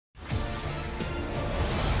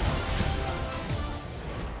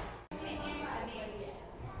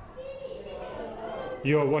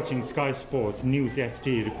You're watching Sky Sports News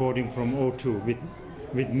HD reporting from O2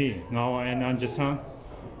 with me, nawang and anjatsang.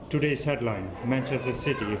 Today's headline: Manchester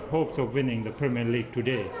City hopes of winning the Premier League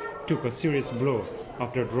today took a serious blow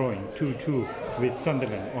after drawing 2-2 with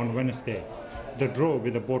Sunderland on Wednesday. The draw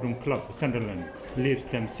with the bottom club, Sunderland, leaves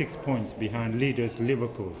them 6 points behind leaders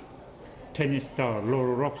Liverpool. Tennis star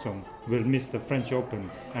Laura Robson will miss the French Open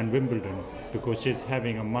and Wimbledon because she's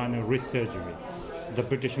having a minor wrist surgery. The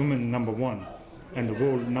British woman number 1 and the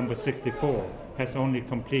world number 64 has only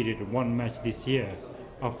completed one match this year,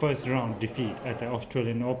 a first round defeat at the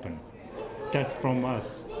Australian Open. That's from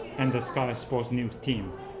us and the Sky Sports News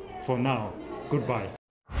team. For now, goodbye.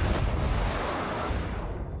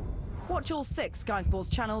 Watch all 6 Sky Sports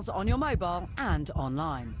channels on your mobile and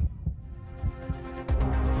online.